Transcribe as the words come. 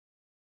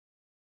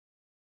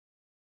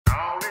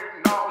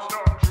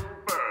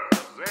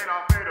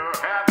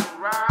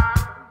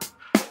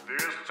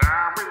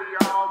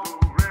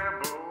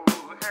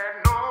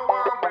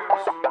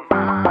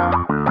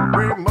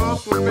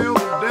to build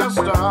a Death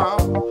Star,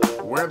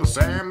 where the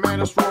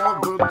Sandman is for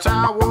the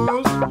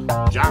towers.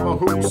 Jabba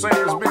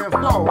Hussein's been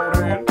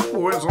thwarted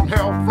with some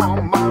help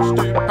from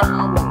Monster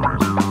powers.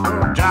 The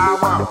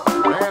Jawa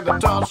and the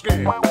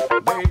Tusken,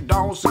 they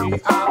don't see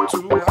eye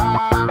to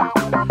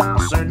eye.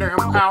 Send them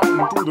out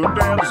into the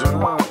desert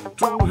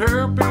to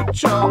help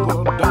each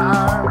other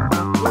die.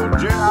 The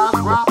Jedi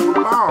drop the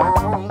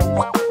bombs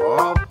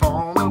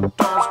upon the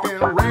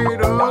Tusken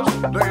Raiders.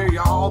 They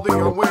are the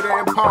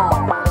unwitting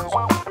pawns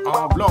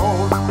of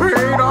Lord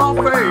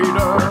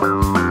Vader.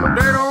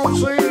 They don't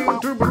seem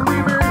to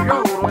believe in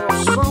Yoda.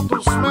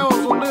 Something smells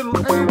a little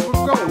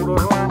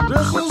ape-pagoda.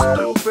 This is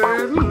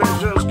stupid, let's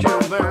just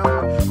kill them.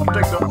 I'll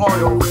take the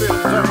oil 15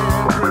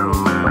 and drill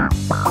them.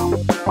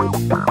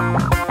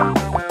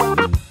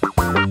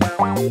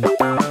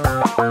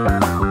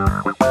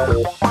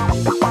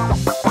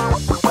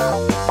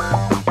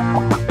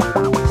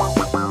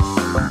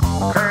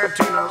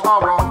 Cantinas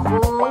are all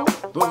full,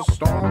 the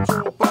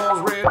stormtroopers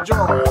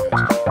rejoice.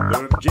 The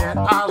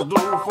Jedi's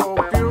do for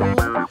fuel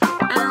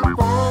and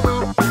for the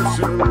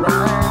fishing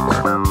rides.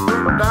 The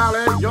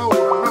Dalek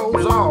Yoda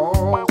knows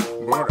all,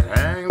 but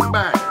hangs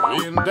back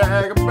in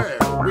Dagobah.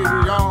 We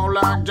all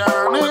like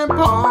John and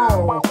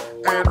Paul,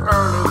 and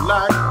Ernest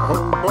like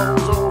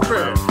Hobo's old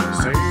friend.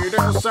 Say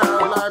that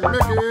sounds like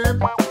Mickey,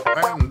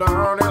 and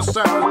Ernest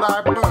sounds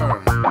like Burn.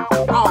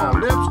 All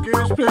lips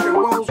kiss picking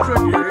was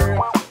tricky,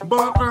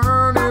 but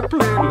Ernie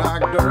played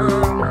like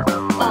Dern.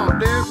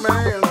 Dead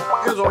Man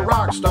is a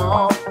rock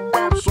star,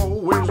 and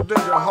so is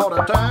Digger Heart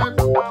Attack.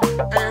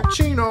 And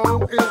Chino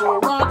is a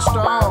rock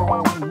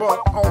star, but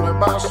only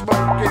by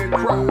smoking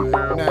crack.